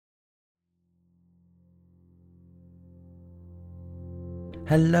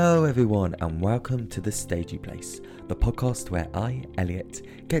Hello everyone and welcome to the Stagey Place, the podcast where I,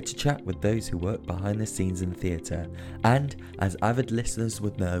 Elliot, get to chat with those who work behind the scenes in theatre. And as avid listeners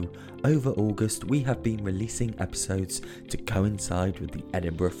would know, over August we have been releasing episodes to coincide with the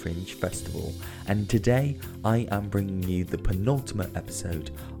Edinburgh Fringe Festival. And today I am bringing you the penultimate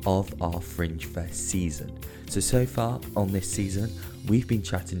episode of our Fringe Fest season. So far on this season, we've been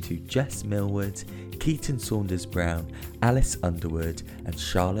chatting to Jess Millward, Keaton Saunders-Brown, Alice Underwood and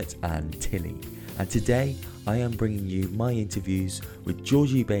Charlotte Ann Tilley. And today I am bringing you my interviews with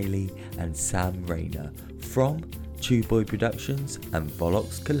Georgie Bailey and Sam Rayner from Tube Boy Productions and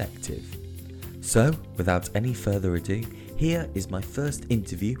Volox Collective. So without any further ado, here is my first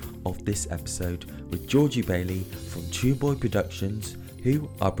interview of this episode with Georgie Bailey from Tube Boy Productions, who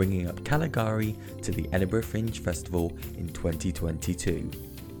are bringing up Caligari to the Edinburgh Fringe Festival in 2022.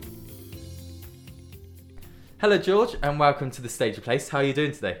 Hello George and welcome to the Stagey Place. How are you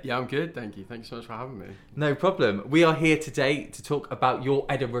doing today? Yeah, I'm good, thank you. Thank you so much for having me. No problem. We are here today to talk about your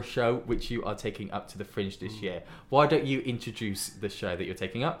Edinburgh show, which you are taking up to the Fringe this year. Why don't you introduce the show that you're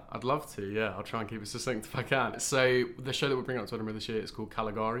taking up? I'd love to, yeah. I'll try and keep it succinct if I can. So the show that we're bringing up to Edinburgh this year is called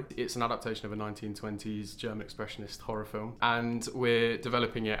Caligari. It's an adaptation of a 1920s German expressionist horror film, and we're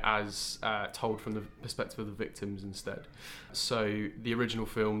developing it as told from the perspective of the victims instead. So the original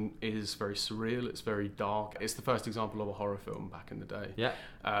film is very surreal, it's very dark. It's the first example of a horror film back in the day. Yeah.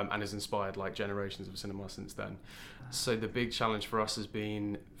 And has inspired like generations of cinema since then. So the big challenge for us has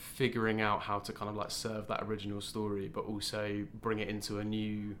been figuring out how to kind of like serve that original story, but also bring it into a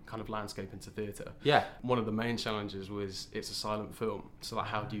new kind of landscape into theatre. Yeah. One of the main challenges was it's a silent film. So like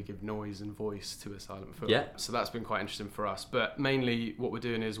how do you give noise and voice to a silent film? Yeah. So that's been quite interesting for us. But mainly what we're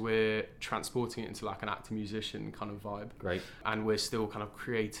doing is we're transporting it into like an actor musician kind of vibe. Great. And we're still kind of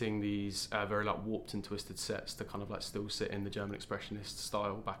creating these very like warped and twisted sets to kind of like still sit in the German expressionist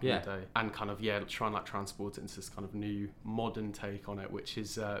style back in the day, and kind of try and like transport it into this kind of new modern take on it, which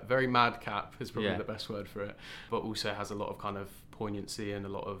is very madcap is probably the best word for it, but also has a lot of kind of poignancy and a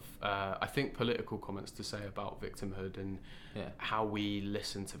lot of I think political comments to say about victimhood and how we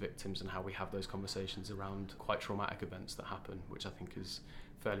listen to victims and how we have those conversations around quite traumatic events that happen, which I think is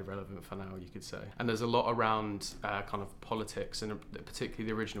fairly relevant for now, you could say. And there's a lot around kind of politics, and particularly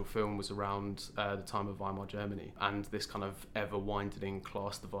the original film was around the time of Weimar Germany and this kind of ever widening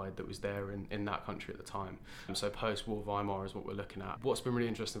class divide that was there in that country at the time. So post-war Weimar is what we're looking at. What's been really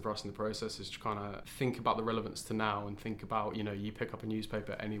interesting for us in the process is to kind of think about the relevance to now and think about, you know, you pick up a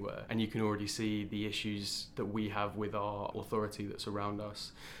newspaper anywhere and you can already see the issues that we have with our authority that's around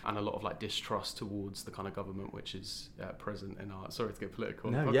us, and a lot of like distrust towards the kind of government which is present in our, sorry to get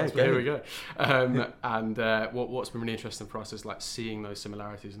political, here we go. And what's been really interesting for us is like seeing those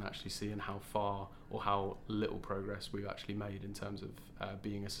similarities and actually seeing how far or how little progress we've actually made in terms of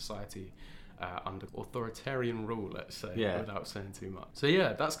being a society under authoritarian rule, let's say, without saying too much. So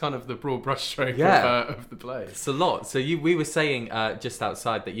that's kind of the broad brushstroke of the play. It's a lot. So we were saying just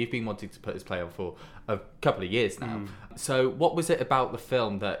outside that you've been wanting to put this play on for a couple of years now. So what was it about the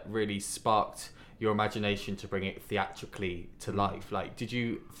film that really sparked your imagination to bring it theatrically to life? Like, did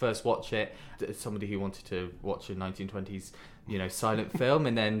you first watch it as somebody who wanted to watch a 1920s, you know, silent film,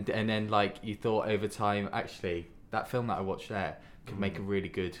 and then like you thought over time, actually, that film that I watched there could make a really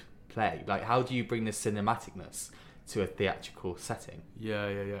good play? Like, how do you bring the cinematicness to a theatrical setting? Yeah.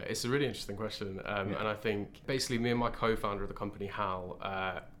 It's a really interesting question, and I think basically me and my co-founder of the company,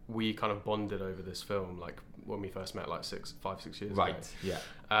 Hal, we kind of bonded over this film, like when we first met, like 5-6 years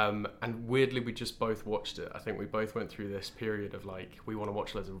ago. And weirdly, we just both watched it. I think we both went through this period of like, we want to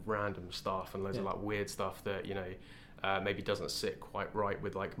watch loads of random stuff and loads of like weird stuff that, you know, maybe doesn't sit quite right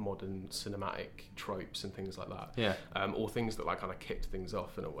with like modern cinematic tropes and things like that. Or things that like kind of kicked things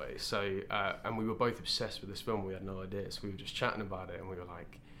off in a way. So, and we were both obsessed with this film. We had no idea. So we were just chatting about it and we were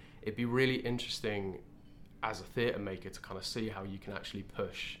like, it'd be really interesting as a theatre maker to kind of see how you can actually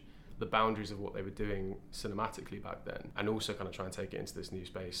push the boundaries of what they were doing cinematically back then, and also kind of try and take it into this new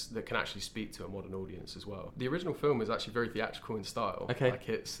space that can actually speak to a modern audience as well. The original film is actually very theatrical in style. Like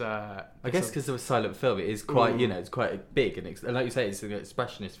it's I guess because of a silent film, it is quite, you know, it's quite big and like you say, it's an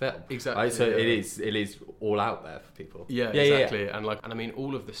expressionist film. Exactly. Right? So it is all out there for people. Exactly. And I mean,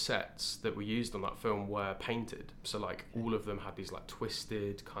 all of the sets that were used on that film were painted. So like all of them had these like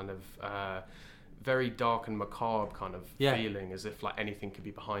twisted kind of very dark and macabre kind of feeling, as if like anything could be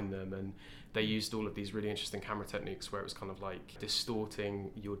behind them, and they used all of these really interesting camera techniques where it was kind of like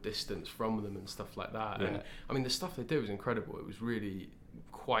distorting your distance from them and stuff like that. And I mean, the stuff they did was incredible. It was really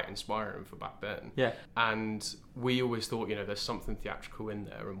quite inspiring for back then. And we always thought, you know, there's something theatrical in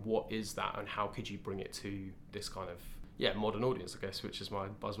there, and what is that, and how could you bring it to this kind of modern audience, I guess, which is my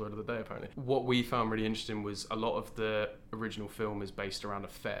buzzword of the day, apparently. What we found really interesting was a lot of the original film is based around a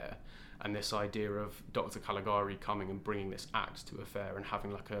fair, and this idea of Dr. Caligari coming and bringing this act to a fair and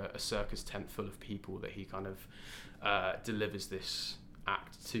having like a circus tent full of people that he kind of delivers this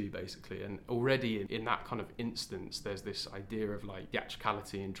act to, basically. And already in that kind of instance, there's this idea of like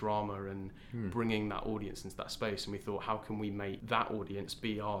theatricality and drama and bringing that audience into that space. And we thought, how can we make that audience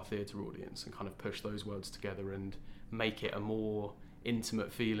be our theatre audience and kind of push those worlds together and make it a more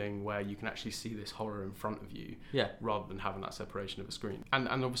intimate feeling where you can actually see this horror in front of you, rather than having that separation of a screen. And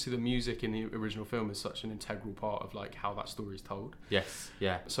obviously the music in the original film is such an integral part of like how that story is told. Yes,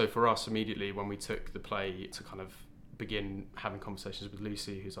 yeah. So for us, immediately when we took the play to kind of begin having conversations with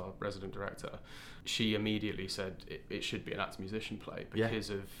Lucy, who's our resident director, she immediately said it should be an actor-musician play because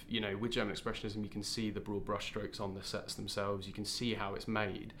of, you know, with German Expressionism, you can see the broad brushstrokes on the sets themselves, you can see how it's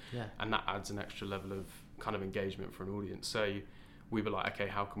made, and that adds an extra level of kind of engagement for an audience. So we were like, okay,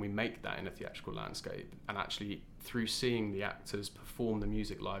 how can we make that in a theatrical landscape? And actually, through seeing the actors perform the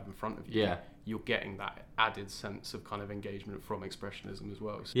music live in front of you, you're getting that added sense of kind of engagement from Expressionism as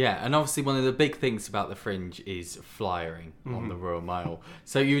well. So, and obviously one of the big things about the Fringe is flyering on the Royal Mile.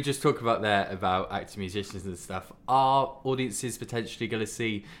 So you were just talking about there about actor musicians and stuff. Are audiences potentially going to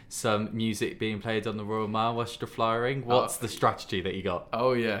see some music being played on the Royal Mile whilst you're flyering? What's the strategy that you got?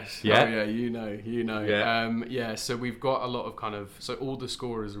 Oh yes, yeah, oh, yeah, you know. So we've got a lot of kind of, so all the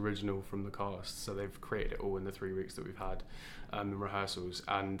score is original from the cast, so they've created it all in the 3 weeks that we've had in rehearsals,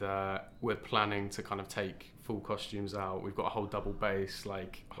 and we're planning to kind of take full costumes out. We've got a whole double bass,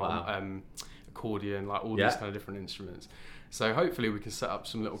 like accordion, like all these kind of different instruments. So hopefully we can set up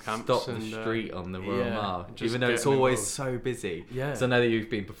some little camps. Stop the street on the Royal Mile, even though it's always so busy. Yeah. So I know that you've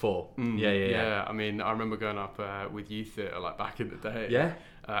been before. Yeah. I mean, I remember going up with youth theatre like back in the day. Yeah.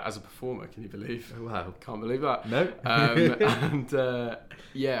 As a performer, can you believe? Oh, wow. Can't believe that. No. And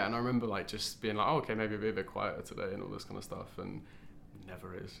I remember like just being like, oh, okay, maybe it'll be a bit quieter today and all this kind of stuff, and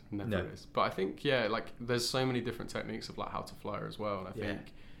never is. But I think like there's so many different techniques of like how to fly as well, and I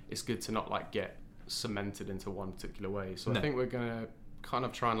think it's good to not like get cemented into one particular way. So I think we're gonna kind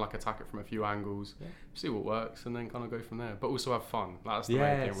of try and like attack it from a few angles, see what works, and then kind of go from there. But also have fun. That's the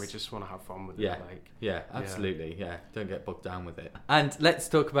main thing. We just want to have fun with it. Absolutely. Yeah, don't get bogged down with it. And let's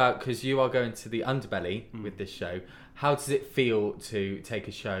talk about, because you are going to the underbelly with this show. How does it feel to take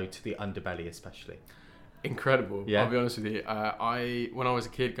a show to the underbelly, especially? Incredible. I'll be honest with you. When I was a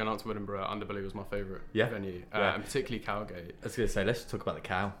kid going out to Edinburgh, Underbelly was my favourite venue, and particularly Cowgate. I was going to say, let's just talk about the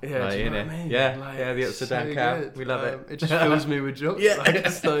cow. Yeah, like, do you know what I mean? The upside down cow. Good. We love it. It just fills me with joy.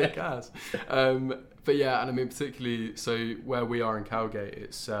 It's so gas. But yeah, and I mean particularly, so where we are in Cowgate,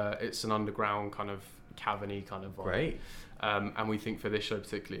 it's an underground kind of cavern-y kind of vibe. Great. And we think for this show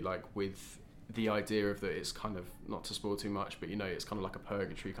particularly, like with the idea of that, it's kind of, not to spoil too much, but you know, it's kind of like a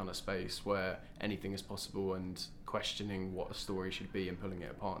purgatory kind of space where anything is possible, and questioning what a story should be and pulling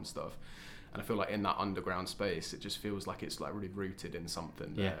it apart and stuff. And I feel like in that underground space, it just feels like it's like really rooted in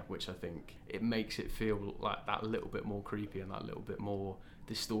something there, which I think it makes it feel like that little bit more creepy and that little bit more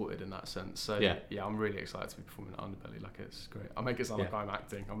distorted in that sense. So I'm really excited to be performing at Underbelly. Like, it's great. I make it sound like I'm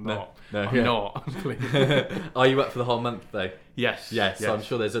acting. I'm not. I'm not. Are you up for the whole month though? Yes. So I'm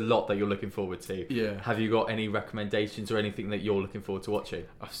sure there's a lot that you're looking forward to. Yeah. Have you got any recommendations or anything that you're looking forward to watching?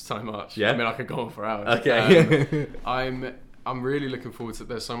 Oh, so much. Yeah. I mean, I could go on for hours. Okay. I'm really looking forward to.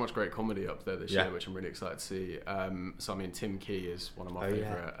 There's so much great comedy up there this year, which I'm really excited to see. So I mean, Tim Key is one of my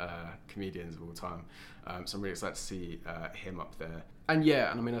favourite comedians of all time. So I'm really excited to see him up there. And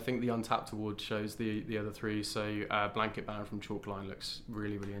I mean, I think the Untapped Award shows the other three. So Blanket Banner from Chalkline looks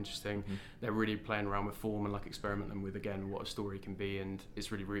really, really interesting. Mm-hmm. They're really playing around with form and like experimenting with, again, what a story can be, and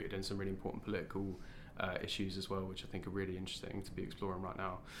it's really rooted in some really important political issues as well, which I think are really interesting to be exploring right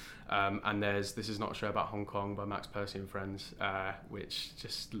now. And there's This Is Not a Show About Hong Kong by Max Percy and Friends, which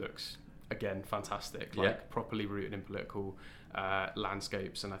just looks, again, fantastic, like properly rooted in political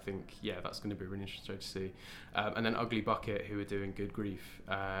landscapes, and I think that's going to be really interesting to see. And then Ugly Bucket, who are doing Good Grief,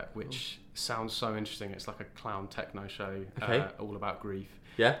 which sounds so interesting. It's like a clown techno show, all about grief.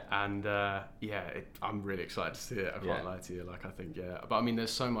 And I'm really excited to see it. I can't lie to you. Like, I think but I mean,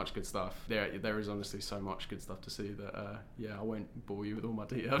 there's so much good stuff. There is honestly so much good stuff to see that I won't bore you with all my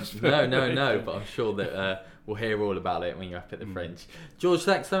details. No, but I'm sure that we'll hear all about it when you're up at the Fringe. George,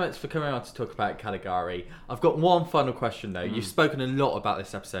 thanks so much for coming on to talk about Caligari. I've got one final question though. You've spoken a lot about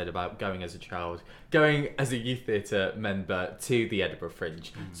this episode about going as a child, going as a youth theatre member to the Edinburgh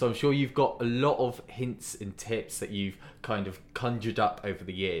Fringe. So I'm sure you've got a lot of hints and tips that you've kind of conjured up over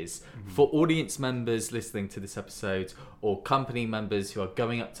the years. For audience members listening to this episode, or company members who are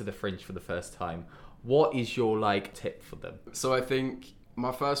going up to the Fringe for the first time, What is your like tip for them? So I think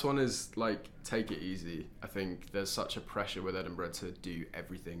my first one is like, take it easy. I think there's such a pressure with Edinburgh to do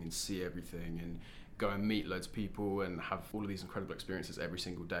everything and see everything and go and meet loads of people and have all of these incredible experiences every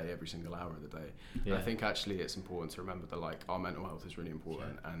single day, every single hour of the day. Yeah. And I think actually it's important to remember that like our mental health is really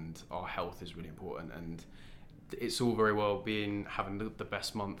important and our health is really important, and it's all very well having the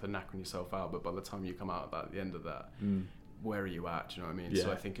best month and knackering yourself out, but by the time you come out at the end of that, where are you at? Do you know what I mean? Yeah.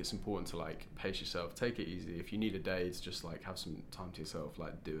 So I think it's important to like pace yourself, take it easy. If you need a day to just like have some time to yourself,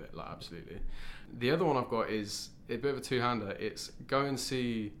 like do it, like absolutely. The other one I've got is a bit of a two-hander. It's go and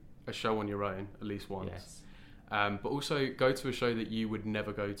see a show on your own at least once. Yes. But also go to a show that you would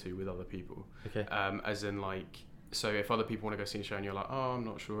never go to with other people. Okay. As in like, so if other people want to go see a show and you're like, oh, I'm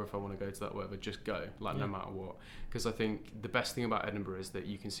not sure if I want to go to that, whatever, just go, like no matter what. Because I think the best thing about Edinburgh is that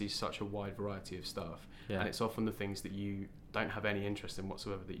you can see such a wide variety of stuff, and it's often the things that you don't have any interest in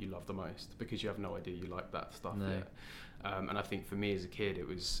whatsoever that you love the most, because you have no idea you like that stuff yet. And I think for me as a kid, it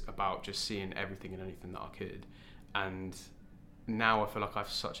was about just seeing everything and anything that I could. And now I feel like I have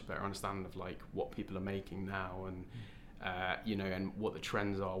such a better understanding of like what people are making now, and you know, and what the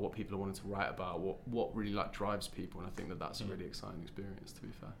trends are, what people are wanting to write about, what really like drives people, and I think that's a really exciting experience, to be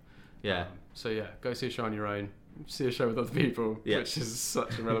fair. Yeah. So yeah, go see a show on your own, see a show with other people, which is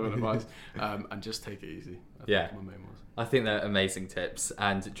such a relevant advice, and just take it easy. I think my main was. I think they're amazing tips.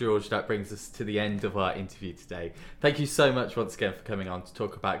 And George, that brings us to the end of our interview today. Thank you so much once again for coming on to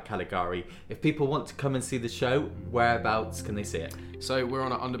talk about Caligari. If people want to come and see the show, whereabouts can they see it? So we're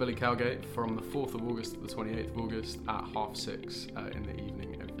on at Underbelly Cowgate from the 4th of August to the 28th of August at 6:30 in the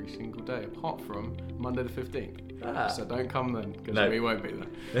evening every single day, apart from Monday the 15th. So don't come then, because we won't be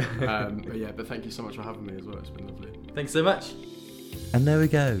there. But thank you so much for having me as well. It's been lovely. Thanks so much. And there we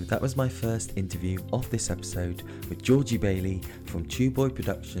go, that was my first interview of this episode with Georgie Bailey from Two Boy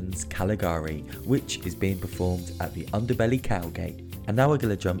Productions' Caligari, which is being performed at the Underbelly Cowgate. And now we're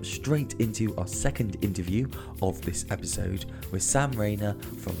going to jump straight into our second interview of this episode with Sam Rayner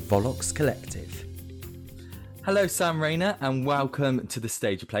from Volox Collective. Hello Sam Rayner, and welcome to the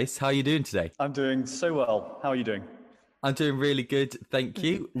Stagey Place. How are you doing today? I'm doing so well. How are you doing? I'm doing really good, thank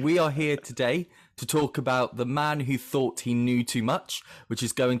you. We are here today to talk about The Man Who Thought He Knew Too Much, which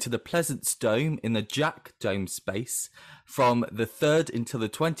is going to the Pleasance Dome in the Jack Dome space from the 3rd until the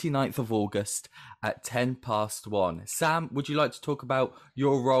 29th of August at 1:10. Sam, would you like to talk about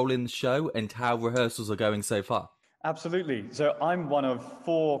your role in the show and how rehearsals are going so far? Absolutely. So I'm one of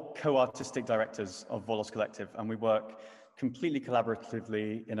 4 co-artistic directors of Volox Collective, and we work completely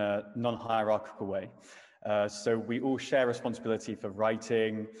collaboratively in a non-hierarchical way. So we all share responsibility for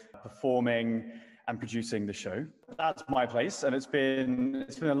writing, performing, and producing the show. That's my place, and it's been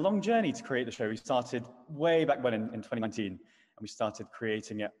a long journey to create the show. We started way back when in 2019, and we started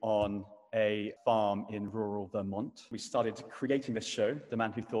creating it on a farm in rural Vermont. We started creating this show, The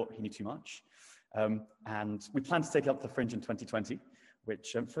Man Who Thought He Knew Too Much, and we planned to take it up to the Fringe in 2020.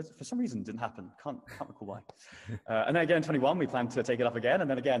 Which for some reason didn't happen. Can't recall why. And then again in 21, we planned to take it up again, and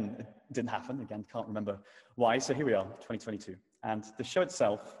then again, it didn't happen. Again, can't remember why. So here we are, 2022. And the show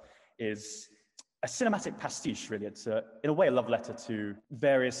itself is a cinematic pastiche, really. It's, in a way, a love letter to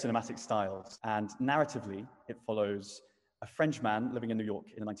various cinematic styles. And narratively, it follows a French man living in New York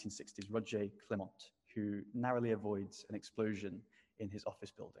in the 1960s, Roger Clement, who narrowly avoids an explosion in his office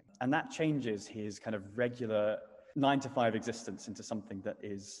building. And that changes his kind of regular 9-to-5 existence into something that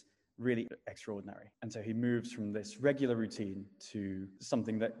is really extraordinary. And so he moves from this regular routine to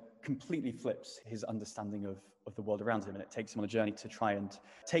something that completely flips his understanding of the world around him, and it takes him on a journey to try and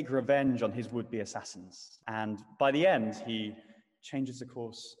take revenge on his would-be assassins. And by the end, he changes the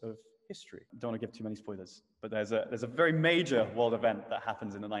course of history. Don't want to give too many spoilers, but there's a very major world event that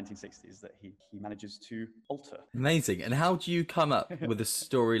happens in the 1960s that he manages to alter. Amazing. And how do you come up with a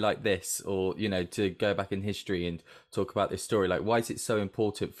story like this, or, you know, to go back in history and talk about this story? Like, why is it so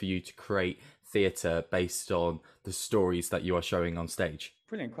important for you to create theatre based on the stories that you are showing on stage?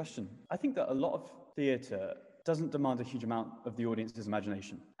 Brilliant question. I think that a lot of theatre doesn't demand a huge amount of the audience's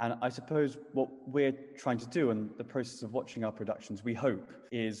imagination. And I suppose what we're trying to do in the process of watching our productions, we hope,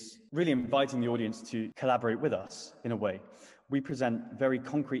 is really inviting the audience to collaborate with us in a way. We present very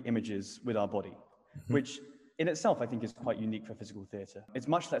concrete images with our body, which in itself I think is quite unique for physical theatre. It's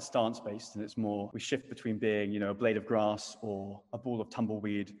much less dance-based, and it's more, we shift between being, you know, a blade of grass or a ball of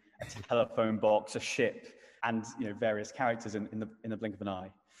tumbleweed, a telephone box, a ship, and, you know, various characters in the blink of an eye.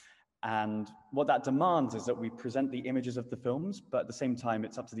 And what that demands is that we present the images of the films, but at the same time,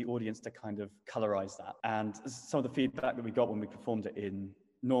 it's up to the audience to kind of colorize that. And some of the feedback that we got when we performed it in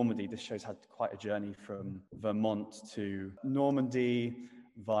Normandy, this show's had quite a journey from Vermont to Normandy,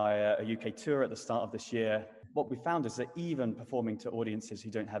 via a UK tour at the start of this year. What we found is that even performing to audiences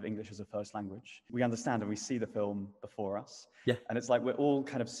who don't have English as a first language, we understand and we see the film before us. Yeah. And it's like we're all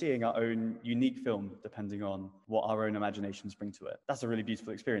kind of seeing our own unique film depending on what our own imaginations bring to it. That's a really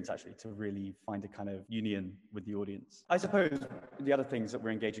beautiful experience, actually, to really find a kind of union with the audience. I suppose the other things that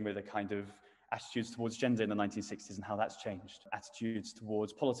we're engaging with are kind of attitudes towards gender in the 1960s and how that's changed, attitudes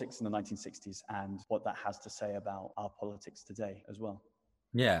towards politics in the 1960s and what that has to say about our politics today as well.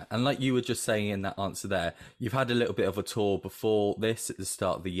 Yeah, and like you were just saying in that answer there, you've had a little bit of a tour before this at the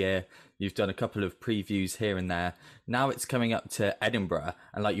start of the year. You've done a couple of previews here and there. Now it's coming up to Edinburgh.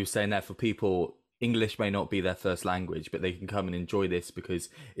 And like you were saying there, for people, English may not be their first language, but they can come and enjoy this because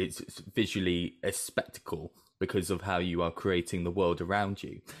it's visually a spectacle because of how you are creating the world around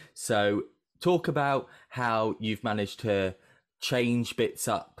you. So talk about how you've managed to change bits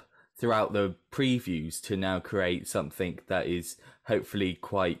up throughout the previews to now create something that is hopefully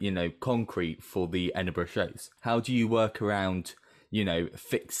quite, concrete for the Edinburgh shows. How do you work around,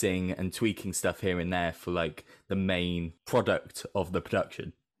 fixing and tweaking stuff here and there for like the main product of the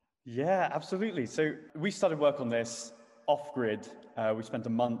production? Yeah, absolutely. So we started work on this off grid. We spent a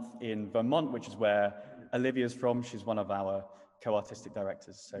month in Vermont, which is where Olivia's from. She's one of our co-artistic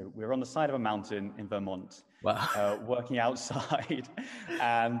directors. So we're on the side of a mountain in Vermont. Wow. Working outside.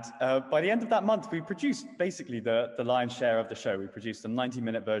 And by the end of that month, we produced basically the lion's share of the show. We produced a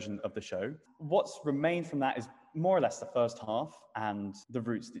 90-minute version of the show. What's remained from that is more or less the first half and the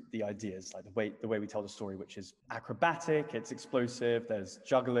roots, the ideas, like the way we tell the story, which is acrobatic, it's explosive, there's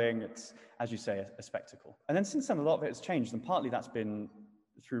juggling, it's, as you say, a spectacle. And then since then, a lot of it has changed. And partly that's been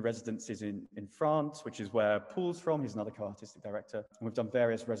through residencies in France, which is where Paul's from. He's another co-artistic director. And we've done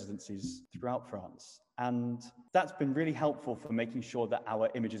various residencies throughout France. And that's been really helpful for making sure that our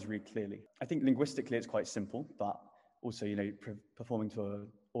images read clearly. I think linguistically it's quite simple, but also, performing to an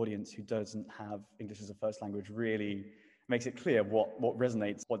audience who doesn't have English as a first language really makes it clear what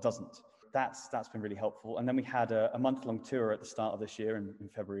resonates, what doesn't. That's been really helpful. And then we had a month-long tour at the start of this year in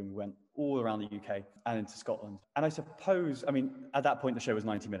February, and we went all around the UK and into Scotland. And I suppose, at that point, the show was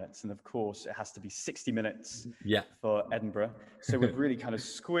 90 minutes. And of course, it has to be 60 minutes for Edinburgh. So we've really kind of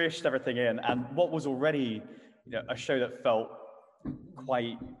squished everything in. And what was already a show that felt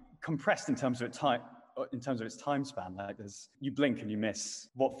quite compressed in terms of its time span, like you blink and you miss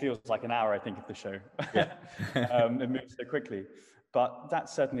what feels like an hour, I think, of the show. Yeah. It moves so quickly. But that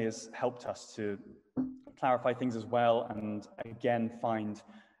certainly has helped us to clarify things as well, and again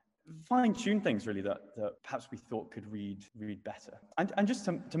fine-tune things really that perhaps we thought could read better, and just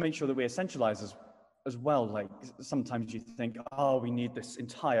to make sure that we essentialize as well. Like sometimes you think, we need this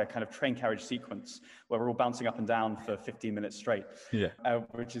entire kind of train carriage sequence where we're all bouncing up and down for 15 minutes straight,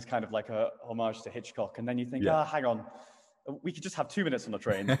 which is kind of like a homage to Hitchcock, and then you think, hang on, we could just have 2 minutes on the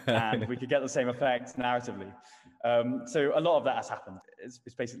train and we could get the same effect narratively. So a lot of that has happened. It's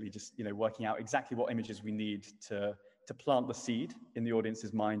basically just, working out exactly what images we need to plant the seed in the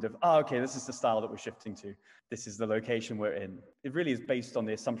audience's mind of, okay, this is the style that we're shifting to. This is the location we're in. It really is based on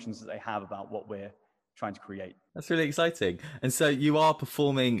the assumptions that they have about what we're trying to create. That's really exciting. And so you are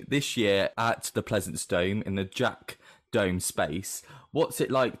performing this year at the Pleasance Dome in the Jack Dome space. What's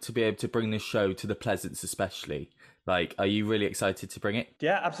it like to be able to bring this show to the Pleasance especially? Like, are you really excited to bring it?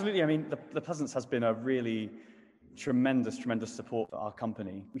 Yeah, absolutely. The Pleasance has been a really tremendous support for our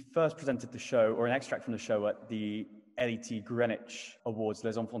company. We first presented the show, or an extract from the show, at the LET Greenwich Awards,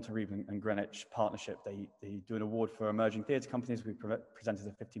 Les Enfants Terribles and Greenwich partnership. They do an award for emerging theatre companies. We presented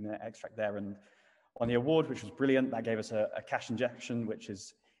a 15-minute extract there, and on the award, which was brilliant, that gave us a cash injection, which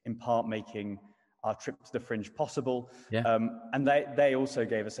is in part making our trip to the Fringe possible. Yeah. And they also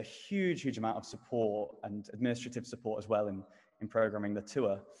gave us a huge amount of support and administrative support as well in programming the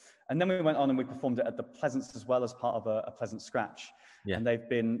tour. And then we went on and we performed it at the Pleasance as well as part of a Pleasance Scratch. Yeah. And they've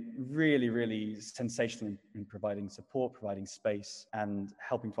been really sensational in providing support, providing space, and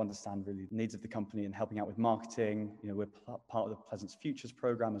helping to understand really the needs of the company and helping out with marketing. We're part of the Pleasance Futures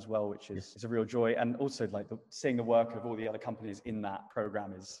program as well, which is a real joy. And also seeing the work of all the other companies in that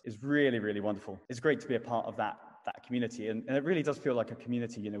program is really wonderful. It's great to be a part of that community, and it really does feel like a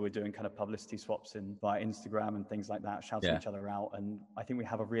community. We're doing kind of publicity swaps via Instagram and things like that, shouting each other out, and I think we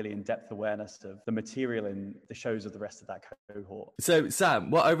have a really in-depth awareness of the material in the shows of the rest of that cohort. So Sam,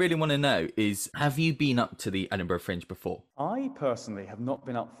 what I really want to know is, have you been up to the Edinburgh Fringe before? I personally have not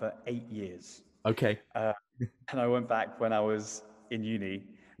been up for 8 years. Okay. And I went back when I was in uni,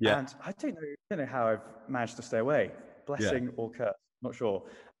 and I don't know how I've managed to stay away, blessing or curse, not sure.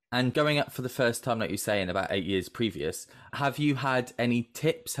 And going up for the first time, like you say, in about 8 years previous, have you had any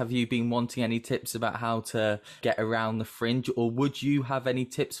tips? Have you been wanting any tips about how to get around the Fringe? Or would you have any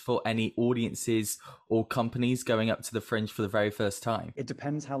tips for any audiences or companies going up to the Fringe for the very first time? It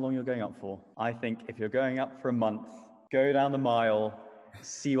depends how long you're going up for. I think if you're going up for a month, go down the mile,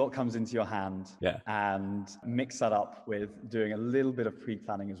 see what comes into your hand, and mix that up with doing a little bit of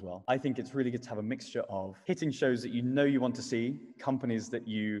pre-planning as well. I think it's really good to have a mixture of hitting shows that you know you want to see, companies that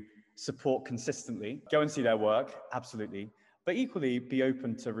you support consistently, go and see their work, absolutely, but equally be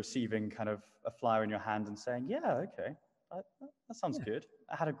open to receiving kind of a flyer in your hand and saying, yeah, okay, that sounds good.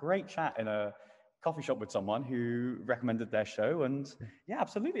 I had a great chat in a coffee shop with someone who recommended their show, and yeah,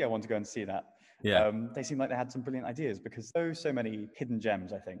 absolutely, I want to go and see that. They seemed like they had some brilliant ideas, because so many hidden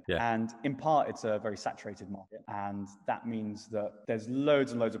gems, I think. And in part, it's a very saturated market. And that means that there's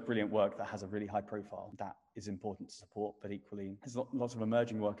loads and loads of brilliant work that has a really high profile. That is important to support, but equally, there's lots of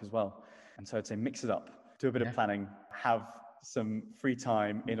emerging work as well. And so I'd say mix it up, do a bit of planning, have some free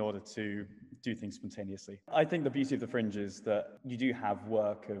time in order to do things spontaneously. I think the beauty of the Fringe is that you do have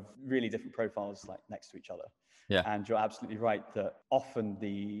work of really different profiles like next to each other. And you're absolutely right that often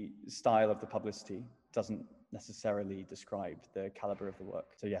the style of the publicity doesn't necessarily describe the caliber of the work.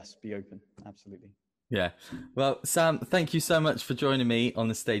 So yes, be open, absolutely. Yeah. Well, Sam, thank you so much for joining me on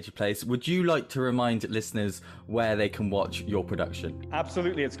the Stagey Place. Would you like to remind listeners where they can watch your production?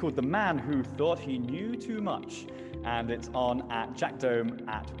 Absolutely. It's called The Man Who Thought He Knew Too Much. And it's on at Jack Dome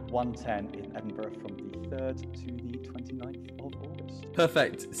at 1:10 in Edinburgh from the 3rd to the 29th of August.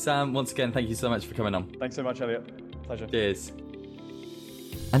 Perfect. Sam, once again, thank you so much for coming on. Thanks so much, Elliot. Pleasure. Cheers.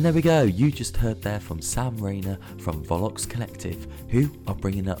 And there we go, you just heard there from Sam Rayner from Volox Collective, who are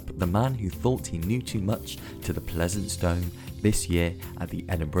bringing up The Man Who Thought He Knew Too Much to the Pleasance Dome this year at the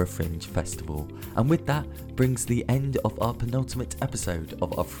Edinburgh Fringe Festival. And with that brings the end of our penultimate episode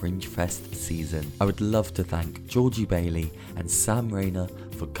of our Fringe Fest season. I would love to thank Georgie Bailey and Sam Rayner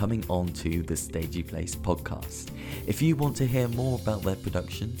for coming on to the Stagey Place podcast. If you want to hear more about their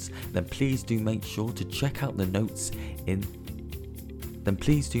productions, then please do make sure to check out the links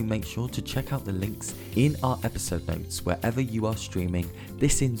in our episode notes wherever you are streaming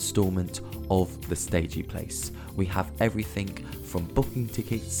this installment of the Stagey Place. We have everything from booking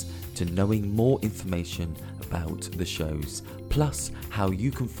tickets to knowing more information about the shows, plus how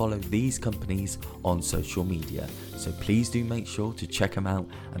you can follow these companies on social media. So please do make sure to check them out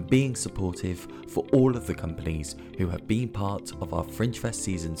and being supportive for all of the companies who have been part of our Fringe Fest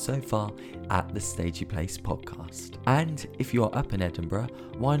season so far at the Stagey Place podcast. And if you are up in Edinburgh,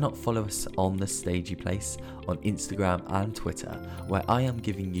 why not follow us on the Stagey Place on Instagram and Twitter, where I am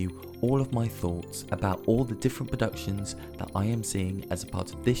giving you all of my thoughts about all the different productions that I am seeing as a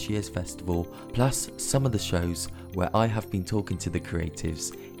part of this year's festival, plus some of the shows where I have been talking to the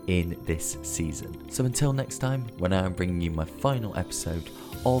creatives in this season. So until next time, when I am bringing you my final episode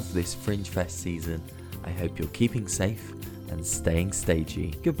of this Fringe Fest season, I hope you're keeping safe and staying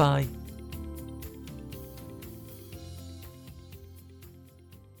stagey. Goodbye.